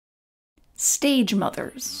Stage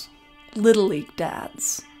mothers, Little League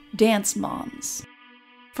dads, dance moms.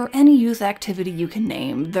 For any youth activity you can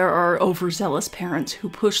name, there are overzealous parents who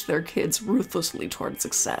push their kids ruthlessly toward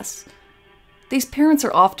success. These parents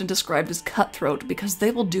are often described as cutthroat because they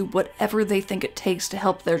will do whatever they think it takes to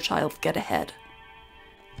help their child get ahead.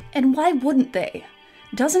 And why wouldn't they?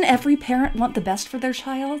 Doesn't every parent want the best for their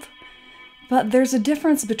child? But there's a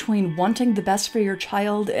difference between wanting the best for your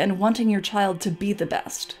child and wanting your child to be the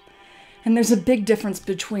best. And there's a big difference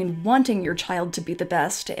between wanting your child to be the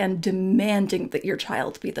best and demanding that your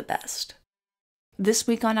child be the best. This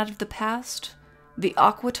week on Out of the Past, the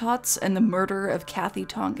Aquatots and the murder of Kathy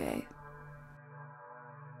Tongay.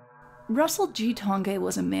 Russell G. Tongay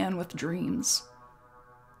was a man with dreams.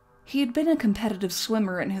 He had been a competitive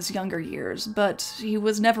swimmer in his younger years, but he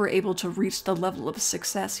was never able to reach the level of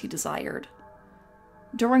success he desired.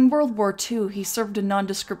 During World War II, he served a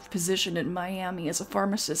nondescript position in Miami as a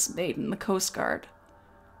pharmacist's mate in the Coast Guard.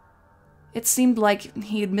 It seemed like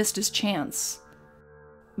he had missed his chance.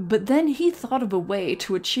 But then he thought of a way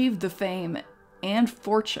to achieve the fame and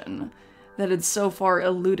fortune that had so far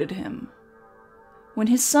eluded him. When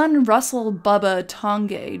his son Russell Bubba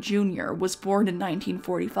Tongay Jr. was born in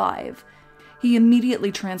 1945, he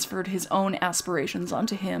immediately transferred his own aspirations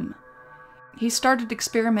onto him. He started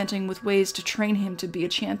experimenting with ways to train him to be a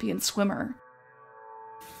champion swimmer.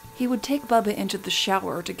 He would take Bubba into the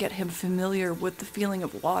shower to get him familiar with the feeling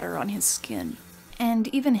of water on his skin, and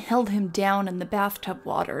even held him down in the bathtub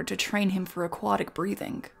water to train him for aquatic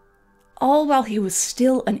breathing. All while he was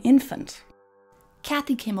still an infant.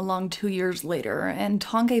 Kathy came along 2 years later, and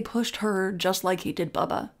Tongay pushed her just like he did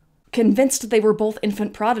Bubba. Convinced they were both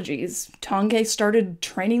infant prodigies, Tongay started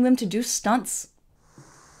training them to do stunts.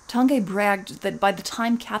 Tongay bragged that by the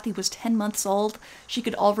time Kathy was 10 months old, she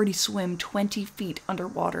could already swim 20 feet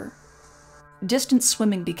underwater. Distance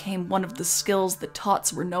swimming became one of the skills that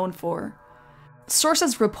tots were known for.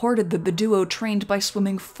 Sources reported that the duo trained by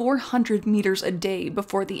swimming 400 meters a day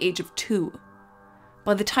before the age of 2.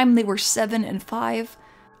 By the time they were 7 and 5,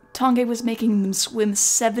 Tongay was making them swim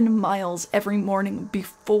 7 miles every morning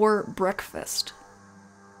before breakfast.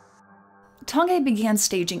 Tongay began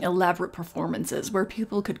staging elaborate performances where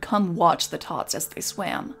people could come watch the tots as they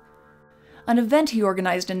swam. An event he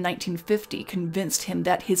organized in 1950 convinced him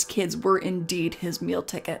that his kids were indeed his meal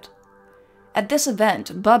ticket. At this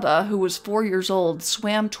event, Bubba, who was 4 years old,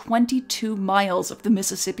 swam 22 miles of the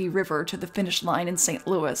Mississippi River to the finish line in St.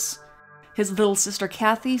 Louis. His little sister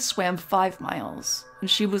Kathy swam 5 miles, and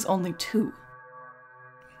she was only 2.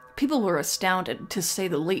 People were astounded, to say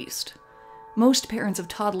the least. Most parents of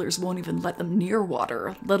toddlers won't even let them near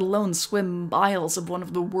water, let alone swim miles of one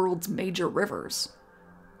of the world's major rivers.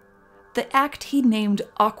 The act he named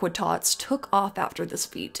Aquatots took off after this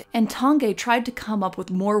feat, and Tongay tried to come up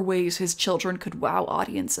with more ways his children could wow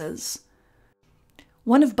audiences.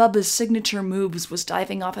 One of Bubba's signature moves was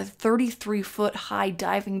diving off a 33-foot-high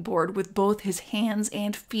diving board with both his hands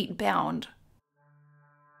and feet bound.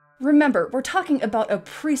 Remember, we're talking about a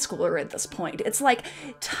preschooler at this point. It's like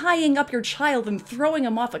tying up your child and throwing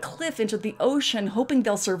them off a cliff into the ocean, hoping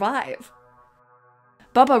they'll survive.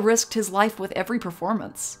 Bubba risked his life with every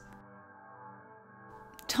performance.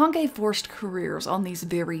 Tongay forced careers on these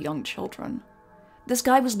very young children. This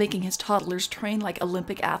guy was making his toddlers train like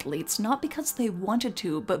Olympic athletes, not because they wanted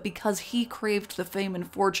to, but because he craved the fame and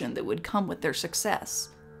fortune that would come with their success.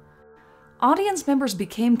 Audience members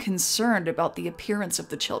became concerned about the appearance of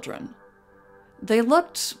the children. They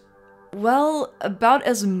looked, well, about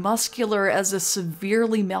as muscular as a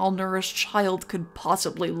severely malnourished child could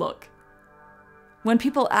possibly look. When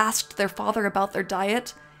people asked their father about their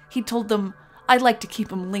diet, he told them, "I like to keep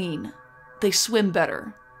them lean. They swim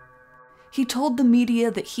better." He told the media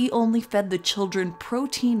that he only fed the children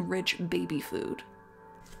protein-rich baby food.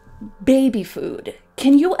 Baby food.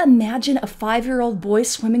 Can you imagine a 5-year-old boy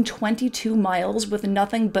swimming 22 miles with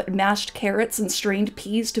nothing but mashed carrots and strained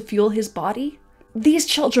peas to fuel his body? These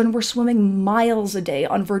children were swimming miles a day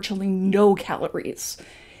on virtually no calories.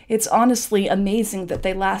 It's honestly amazing that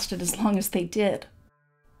they lasted as long as they did.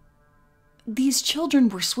 These children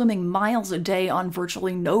were swimming miles a day on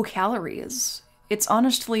virtually no calories. It's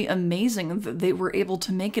honestly amazing that they were able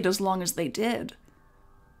to make it as long as they did.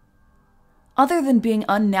 Other than being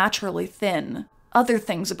unnaturally thin, other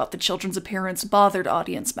things about the children's appearance bothered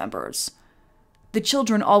audience members. The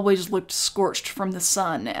children always looked scorched from the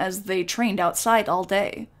sun as they trained outside all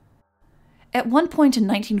day. At one point in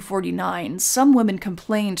 1949, some women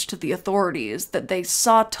complained to the authorities that they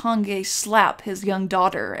saw Tongay slap his young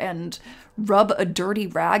daughter and rub a dirty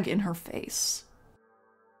rag in her face.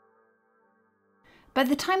 By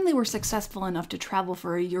the time they were successful enough to travel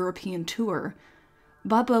for a European tour,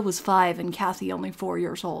 Bubba was 5 and Kathy only 4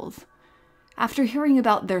 years old. After hearing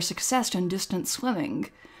about their success in distance swimming,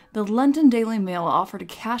 the London Daily Mail offered a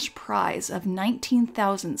cash prize of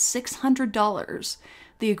 $19,600,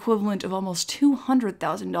 the equivalent of almost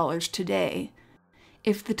 $200,000 today,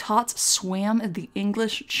 if the tots swam the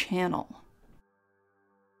English Channel.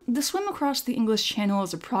 The swim across the English Channel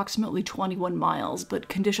is approximately 21 miles, but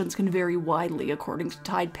conditions can vary widely according to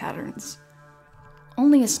tide patterns.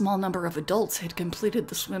 Only a small number of adults had completed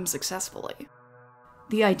the swim successfully.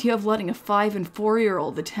 The idea of letting a 5- and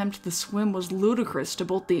 4-year-old attempt the swim was ludicrous to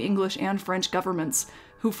both the English and French governments,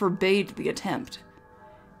 who forbade the attempt.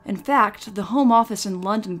 In fact, the Home Office in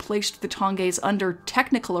London placed the Tongays under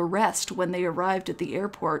technical arrest when they arrived at the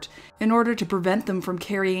airport in order to prevent them from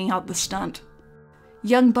carrying out the stunt.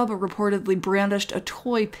 Young Bubba reportedly brandished a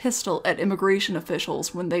toy pistol at immigration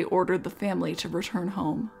officials when they ordered the family to return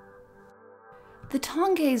home. The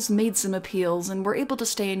Tongays made some appeals and were able to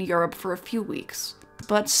stay in Europe for a few weeks,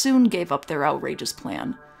 but soon gave up their outrageous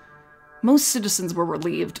plan. Most citizens were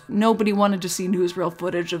relieved. Nobody wanted to see newsreel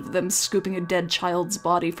footage of them scooping a dead child's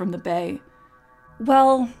body from the bay.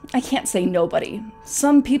 Well, I can't say nobody.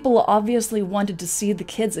 Some people obviously wanted to see the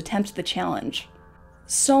kids attempt the challenge.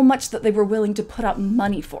 So much that they were willing to put up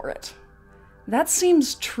money for it. That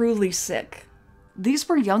seems truly sick. These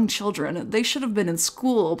were young children. They should have been in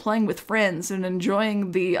school, playing with friends, and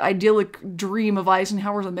enjoying the idyllic dream of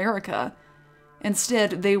Eisenhower's America.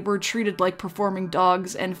 Instead, they were treated like performing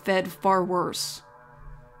dogs and fed far worse.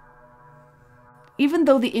 Even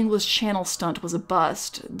though the English Channel stunt was a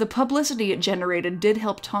bust, the publicity it generated did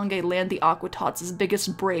help Tongay land the Aquatots'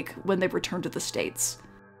 biggest break when they returned to the States.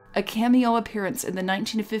 A cameo appearance in the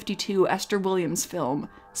 1952 Esther Williams film,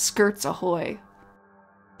 Skirts Ahoy!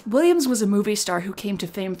 Williams was a movie star who came to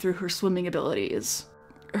fame through her swimming abilities.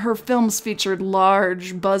 Her films featured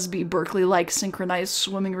large, Busby Berkeley-like synchronized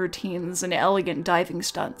swimming routines and elegant diving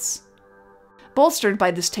stunts. Bolstered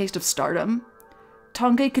by this taste of stardom,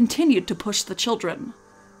 Tongay continued to push the children.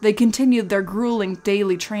 They continued their grueling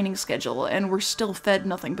daily training schedule and were still fed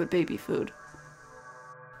nothing but baby food.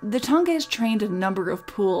 The Tongays trained in a number of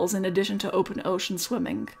pools in addition to open ocean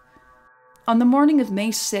swimming. On the morning of May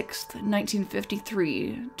 6,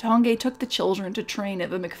 1953, Tongay took the children to train at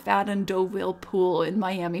the McFadden-Deauville Pool in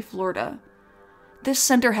Miami, Florida. This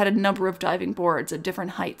center had a number of diving boards at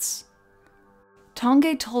different heights.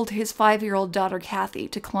 Tongay told his 5-year-old daughter Kathy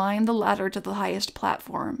to climb the ladder to the highest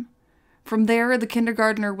platform. From there, the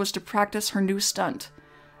kindergartner was to practice her new stunt,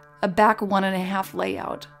 a back 1.5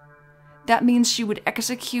 layout. That means she would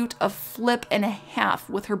execute a 1.5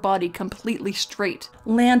 with her body completely straight,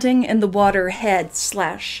 landing in the water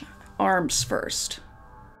head/arms first.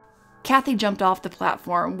 Kathy jumped off the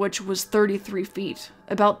platform, which was 33 feet,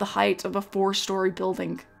 about the height of a 4-story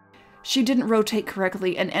building. She didn't rotate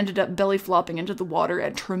correctly and ended up belly flopping into the water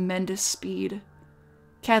at tremendous speed.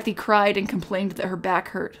 Kathy cried and complained that her back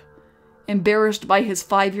hurt. Embarrassed by his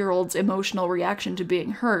 5-year-old's emotional reaction to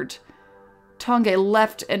being hurt, Tongay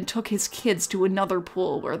left and took his kids to another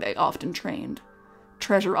pool where they often trained,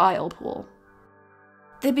 Treasure Isle Pool.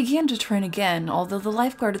 They began to train again, although the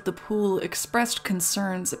lifeguard at the pool expressed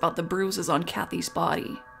concerns about the bruises on Kathy's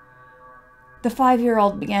body. The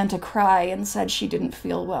 5-year-old began to cry and said she didn't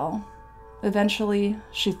feel well. Eventually,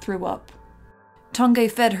 she threw up.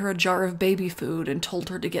 Tongay fed her a jar of baby food and told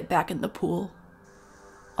her to get back in the pool.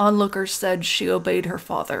 Onlookers said she obeyed her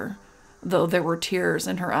father, though there were tears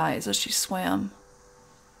in her eyes as she swam.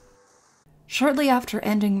 Shortly after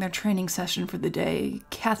ending their training session for the day,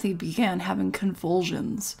 Kathy began having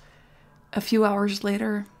convulsions. A few hours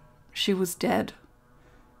later, she was dead.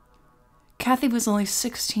 Kathy was only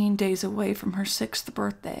 16 days away from her 6th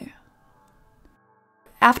birthday.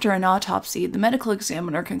 After an autopsy, the medical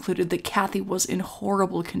examiner concluded that Kathy was in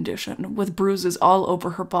horrible condition, with bruises all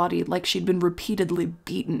over her body like she'd been repeatedly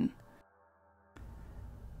beaten.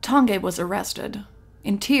 Tongay was arrested.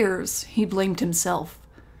 In tears, he blamed himself,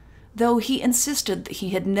 though he insisted that he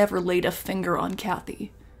had never laid a finger on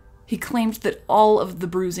Kathy. He claimed that all of the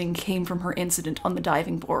bruising came from her incident on the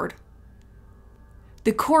diving board.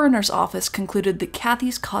 The coroner's office concluded that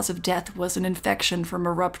Kathy's cause of death was an infection from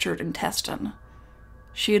a ruptured intestine.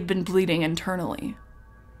 She had been bleeding internally.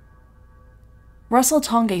 Russell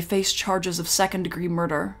Tongay faced charges of second-degree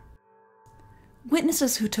murder.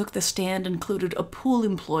 Witnesses who took the stand included a pool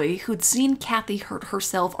employee who'd seen Kathy hurt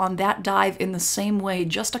herself on that dive in the same way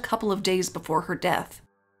just a couple of days before her death,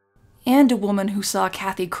 and a woman who saw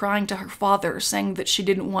Kathy crying to her father, saying that she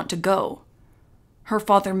didn't want to go. Her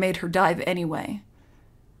father made her dive anyway.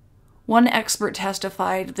 One expert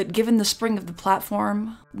testified that given the spring of the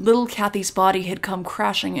platform, little Kathy's body had come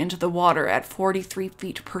crashing into the water at 43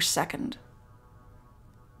 feet per second.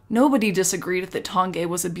 Nobody disagreed that Tongay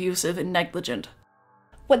was abusive and negligent.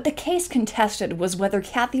 What the case contested was whether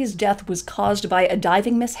Kathy's death was caused by a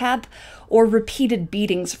diving mishap or repeated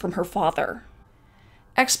beatings from her father.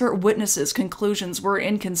 Expert witnesses' conclusions were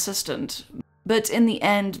inconsistent, but in the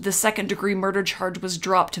end, the second-degree murder charge was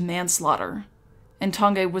dropped to manslaughter, and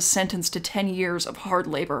Tongay was sentenced to 10 years of hard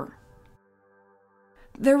labor.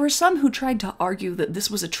 There were some who tried to argue that this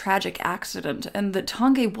was a tragic accident and that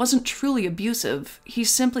Tongay wasn't truly abusive. He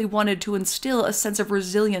simply wanted to instill a sense of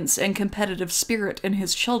resilience and competitive spirit in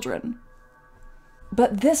his children.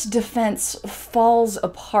 But this defense falls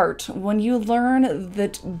apart when you learn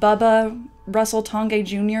that Bubba Russell Tongay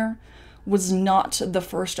Jr. was not the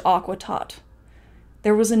first Aquatot.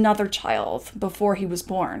 There was another child before he was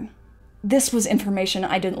born. This was information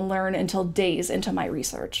I didn't learn until days into my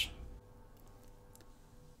research.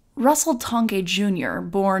 Russell Tongay Jr.,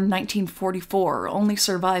 born 1944, only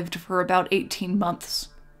survived for about 18 months.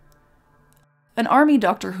 An army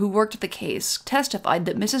doctor who worked the case testified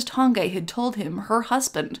that Mrs. Tongay had told him her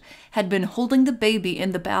husband had been holding the baby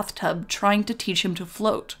in the bathtub trying to teach him to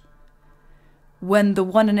float. When the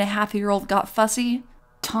 1.5-year-old got fussy,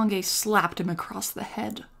 Tongay slapped him across the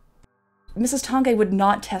head. Mrs. Tongay would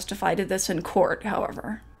not testify to this in court,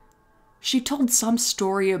 however. She told some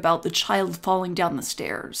story about the child falling down the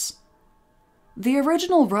stairs. The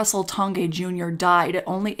original Russell Tongay Jr. died at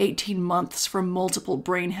only 18 months from multiple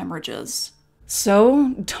brain hemorrhages.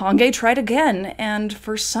 So, Tongay tried again, and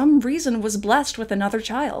for some reason was blessed with another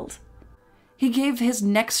child. He gave his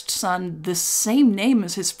next son the same name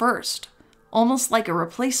as his first, almost like a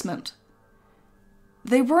replacement.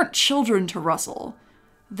 They weren't children to Russell.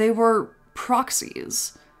 They were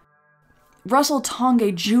proxies. Russell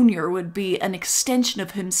Tongay Jr. would be an extension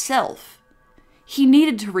of himself. He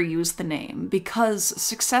needed to reuse the name because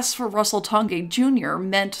success for Russell Tongay Jr.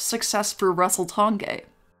 meant success for Russell Tongay.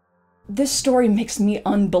 This story makes me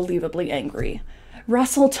unbelievably angry.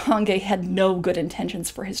 Russell Tongay had no good intentions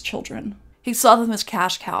for his children. He saw them as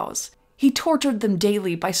cash cows. He tortured them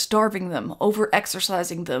daily by starving them,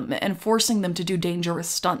 over-exercising them, and forcing them to do dangerous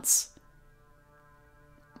stunts.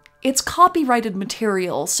 It's copyrighted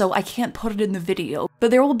material, so I can't put it in the video,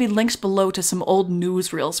 but there will be links below to some old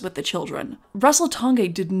newsreels with the children. Russell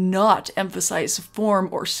Tongay did not emphasize form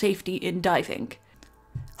or safety in diving.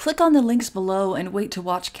 Click on the links below and wait to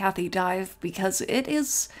watch Kathy dive, because it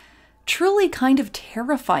is truly kind of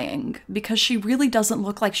terrifying, because she really doesn't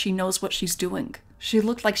look like she knows what she's doing. She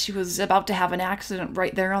looked like she was about to have an accident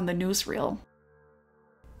right there on the newsreel.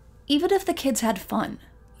 Even if the kids had fun,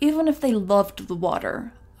 even if they loved the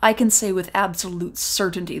water, I can say with absolute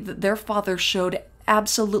certainty that their father showed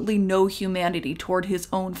absolutely no humanity toward his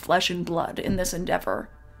own flesh and blood in this endeavor.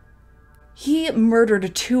 He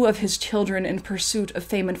murdered 2 of his children in pursuit of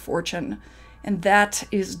fame and fortune, and that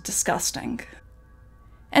is disgusting.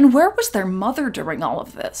 And where was their mother during all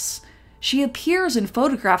of this? She appears in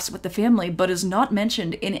photographs with the family, but is not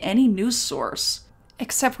mentioned in any news source,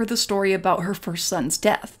 except for the story about her first son's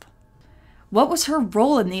death. What was her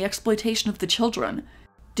role in the exploitation of the children?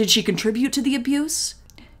 Did she contribute to the abuse?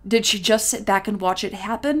 Did she just sit back and watch it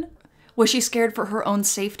happen? Was she scared for her own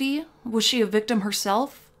safety? Was she a victim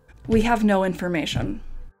herself? We have no information.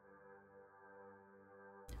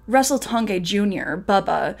 Russell Tongay Jr.,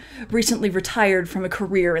 Bubba, recently retired from a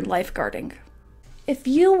career in lifeguarding. If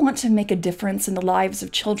you want to make a difference in the lives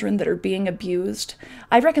of children that are being abused,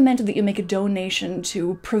 I recommend that you make a donation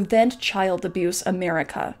to Prevent Child Abuse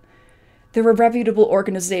America. They're a reputable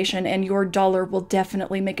organization, and your dollar will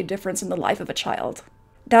definitely make a difference in the life of a child.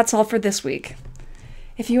 That's all for this week.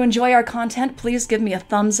 If you enjoy our content, please give me a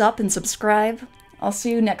thumbs up and subscribe. I'll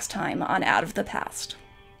see you next time on Out of the Past.